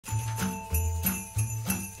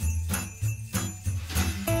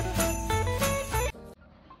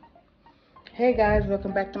Hey guys,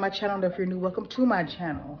 welcome back to my channel. If you're new, welcome to my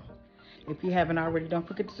channel. If you haven't already, don't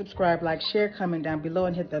forget to subscribe, like, share, comment down below,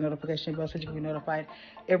 and hit that notification bell so you can be notified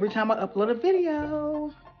every time I upload a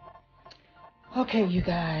video. Okay, you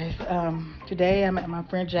guys, today I'm at my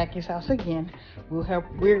friend Jackie's house again.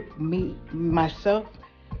 Me and my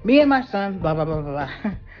son, blah, blah, blah, blah, blah,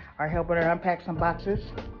 are helping her unpack some boxes.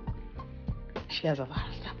 She has a lot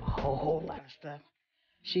of stuff, a whole lot of stuff.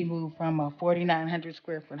 She moved from a 4,900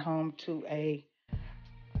 square foot home to a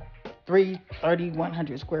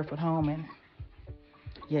 3,100 square foot home, and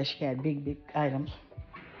yeah, she had big items.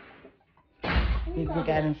 Big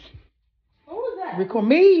items. What was that? Record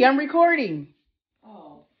me, I'm recording.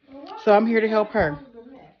 Oh. So I'm here to help her.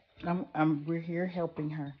 We're here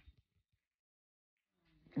helping her.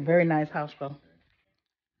 Very nice house though.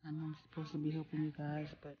 I know I'm supposed to be helping you guys,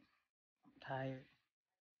 but I'm tired.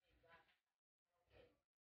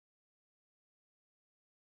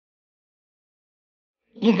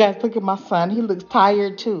 You guys, look at my son. He looks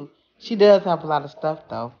tired too. She does have a lot of stuff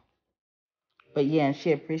though. But yeah, and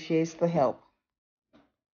she appreciates the help.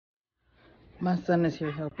 My son is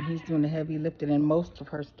here helping. He's doing the heavy lifting, and most of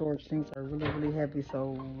her storage things are really heavy,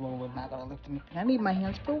 so we're not gonna lift anything. I need my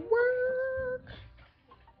hands for work.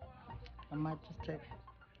 I might just take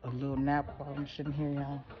a little nap while I'm sitting here,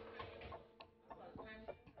 y'all.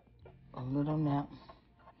 A little nap.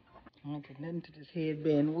 I don't get nothing to this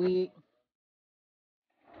headband wig.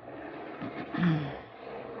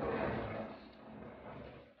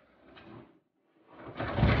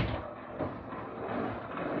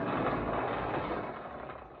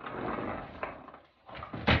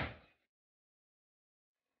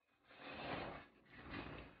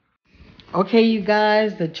 Okay, you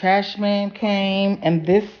guys, the trash man came, and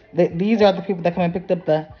these are the people that come and picked up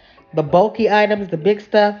the bulky items, the big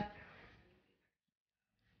stuff.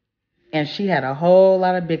 And she had a whole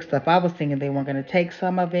lot of big stuff. I was thinking they weren't going to take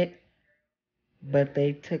some of it, but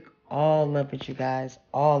they took all of it, you guys,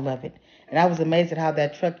 all of it. And I was amazed at how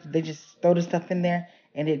that truck, they just throw the stuff in there,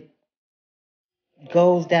 and it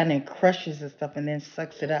goes down and crushes the stuff and then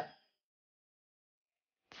sucks it up.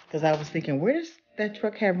 Because I was thinking, where does that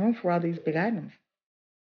truck have room for all these big items?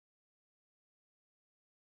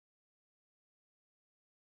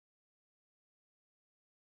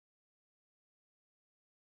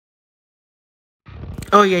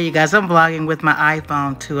 Oh yeah, you guys, I'm vlogging with my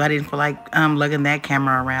iPhone too. I didn't feel like lugging that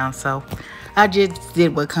camera around, so I just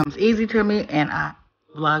did what comes easy to me, and I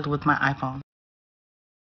vlogged with my iPhone.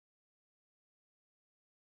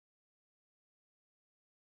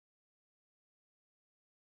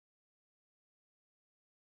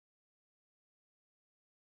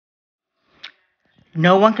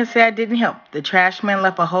 No one can say I didn't help. The trash man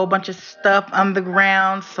left a whole bunch of stuff on the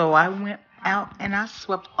ground, so I went out and I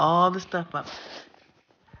swept all the stuff up.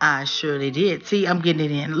 I surely did. See, I'm getting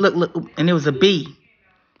it in. Look, and it was a bee.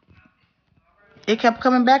 It kept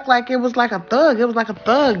coming back like it was like a thug. It was like a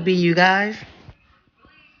thug bee, you guys.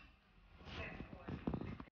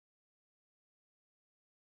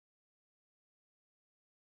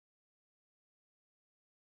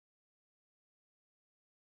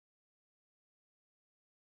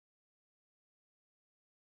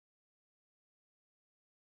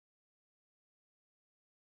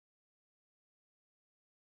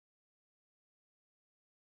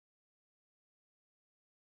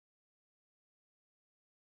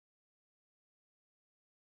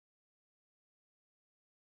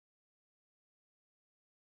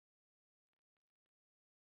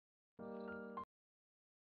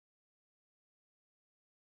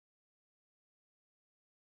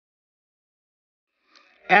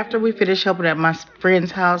 After we finished helping at my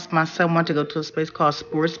friend's house, my son wanted to go to a place called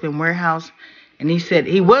Sportsman Warehouse. And he said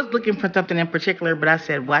he was looking for something in particular, but I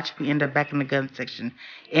said, watch me end up back in the gun section.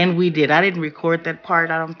 And we did. I didn't record that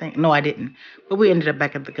part, I don't think. No, I didn't. But we ended up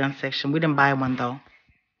back at the gun section. We didn't buy one, though.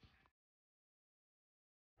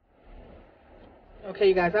 Okay,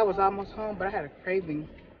 you guys, I was almost home, but I had a craving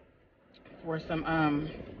for some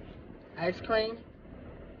ice cream.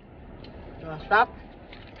 So I stopped.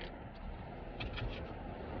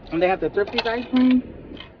 And they have the Thrifty's ice cream.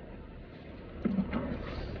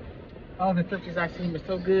 Oh, the Thrifty's ice cream is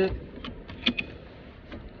so good.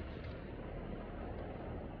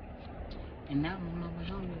 And now I'm on my way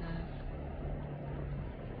home, you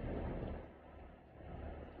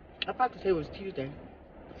guys. I thought to say it was Tuesday.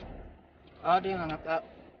 All day long I thought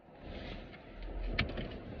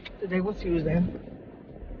today was Tuesday.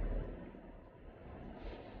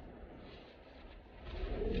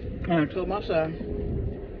 And I told my son,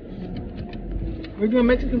 we're doing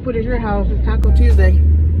Mexican food at your house. It's Taco Tuesday.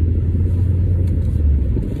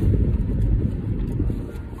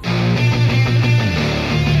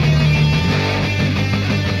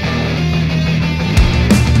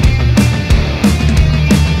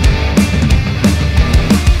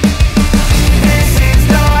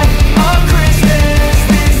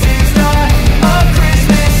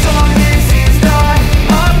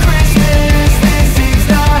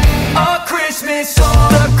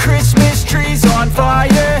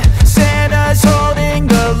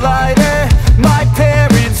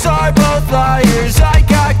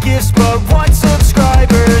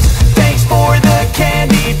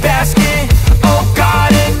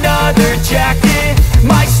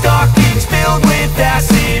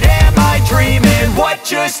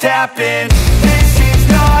 just happened. This is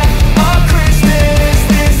not a Christmas.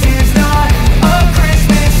 This is not a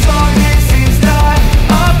Christmas song. This is not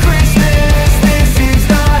a Christmas. This is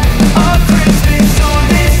not a Christmas song.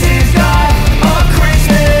 This is not a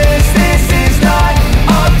Christmas. This is not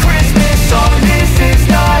a Christmas song. This is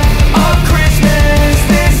not a Christmas.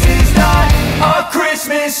 This is not a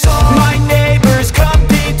Christmas song. My neighbors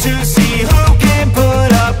compete to see who can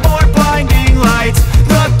put up more blinding lights.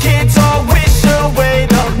 The kids all wish away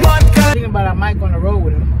the month. Thinking about I might go on the road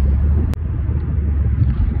with him.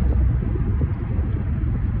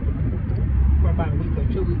 For about a week or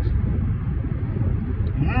 2 weeks.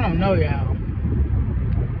 I don't know, y'all.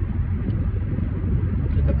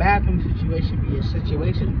 Could the bathroom situation be a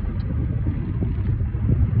situation?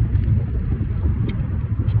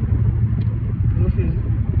 We'll see.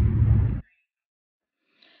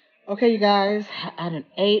 Okay, you guys, I done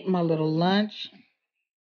ate my little lunch.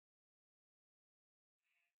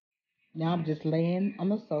 Now I'm just laying on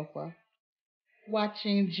the sofa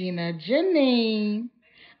watching Gina Janine.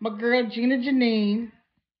 My girl Gina Janine.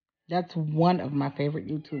 That's one of my favorite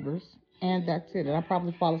YouTubers. And that's it. And I'll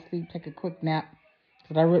probably fall asleep, take a quick nap.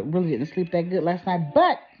 Because I really didn't sleep that good last night.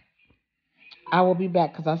 But I will be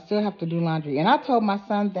back because I still have to do laundry. And I told my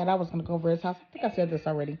son that I was going to go over his house. I think I said this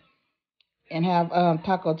already. And have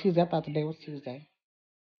Taco Tuesday. I thought today was Tuesday.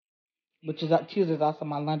 Which is Tuesday is also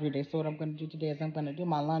my laundry day. So what I'm going to do today is I'm going to do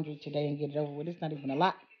my laundry today and get it over with. It's not even a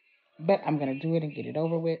lot. But I'm going to do it and get it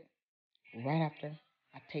over with right after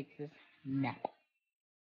I take this nap.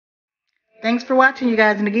 Thanks for watching, you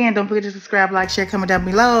guys. And again, don't forget to subscribe, like, share, comment down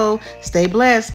below. Stay blessed.